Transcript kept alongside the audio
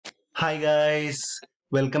Hi guys,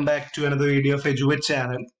 welcome back to another video of EduVet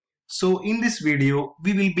channel. So in this video,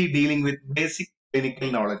 we will be dealing with basic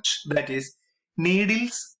clinical knowledge, that is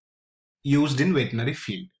needles used in veterinary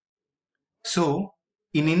field. So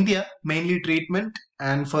in India, mainly treatment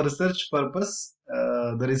and for research purpose,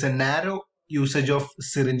 there is a narrow usage of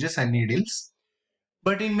syringes and needles.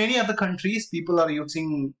 But in many other countries, people are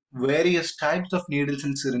using various types of needles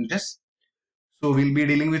and syringes. So we'll be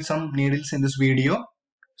dealing with some needles in this video.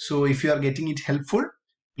 So if you are getting it helpful,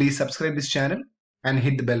 please subscribe this channel and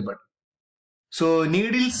hit the bell button. So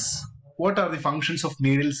needles, what are the functions of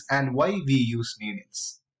needles and why we use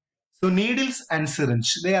needles? So needles and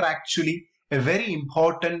syringe, they are actually a very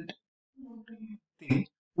important thing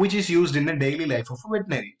which is used in the daily life of a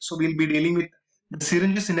veterinary. So we'll be dealing with the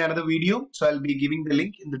syringes in another video. So I'll be giving the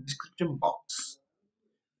link in the description box.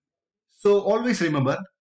 So always remember,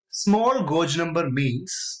 small gauge number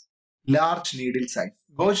means large needle size.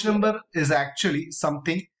 Gauge number is actually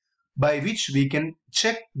something by which we can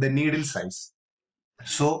check the needle size.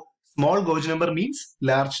 So small gauge number means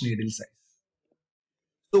large needle size.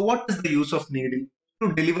 So what is the use of needle?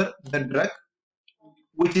 To deliver the drug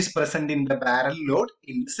which is present in the barrel load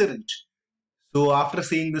in the syringe. So after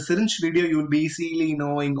seeing the syringe video, you will be easily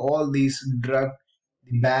knowing all these drug,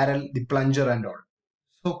 the barrel, the plunger and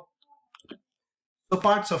all. So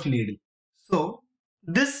parts of needle. So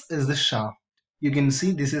this is the shaft. You can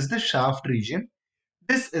see this is the shaft region.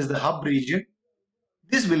 This is the hub region.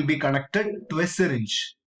 This will be connected to a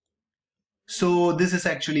syringe. So this is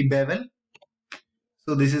actually bevel.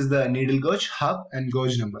 So this is the needle gauge, hub and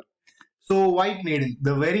gauge number. So white needle,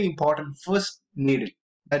 the very important first needle,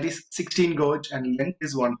 that is 16 gauge and length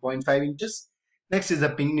is 1.5 inches. Next is the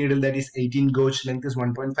pink needle, that is 18 gauge, length is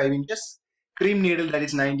 1.5 inches. Cream needle, that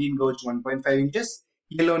is 19 gauge, 1.5 inches.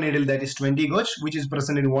 Yellow needle, that is 20 gauge, which is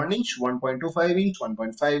present in 1 inch, 1.25 inch,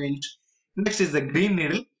 1.5 inch. Next is the green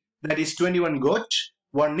needle, that is 21 gauge,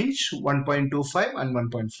 1 inch, 1.25 and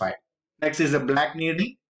 1.5. Next is the black needle,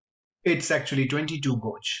 it's actually 22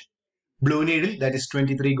 gauge. Blue needle, that is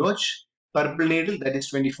 23 gauge. Purple needle, that is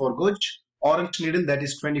 24 gauge. Orange needle, that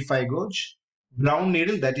is 25 gauge. Brown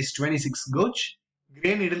needle, that is 26 gauge.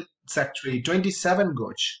 Grey needle, it's actually 27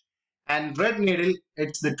 gauge. And red needle,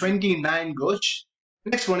 it's the 29 gauge.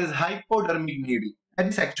 Next one is hypodermic needle, that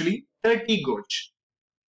is actually 30 gauge.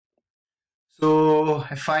 So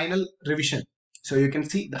a final revision. So you can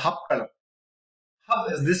see the hub color.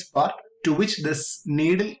 Hub is this part to which this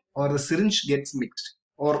needle or the syringe gets mixed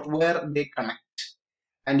or where they connect.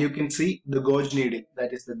 And you can see the gauge needle,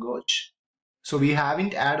 that is the gauge. So we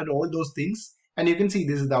haven't added all those things, and you can see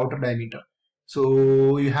this is the outer diameter.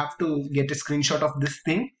 So you have to get a screenshot of this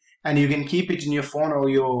thing and you can keep it in your phone or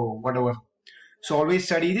your whatever. So always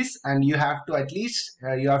study this, and you have to at least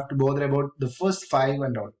you have to bother about the first 5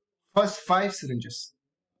 and all. First 5 syringes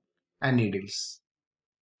and needles.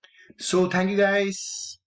 So thank you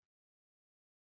guys.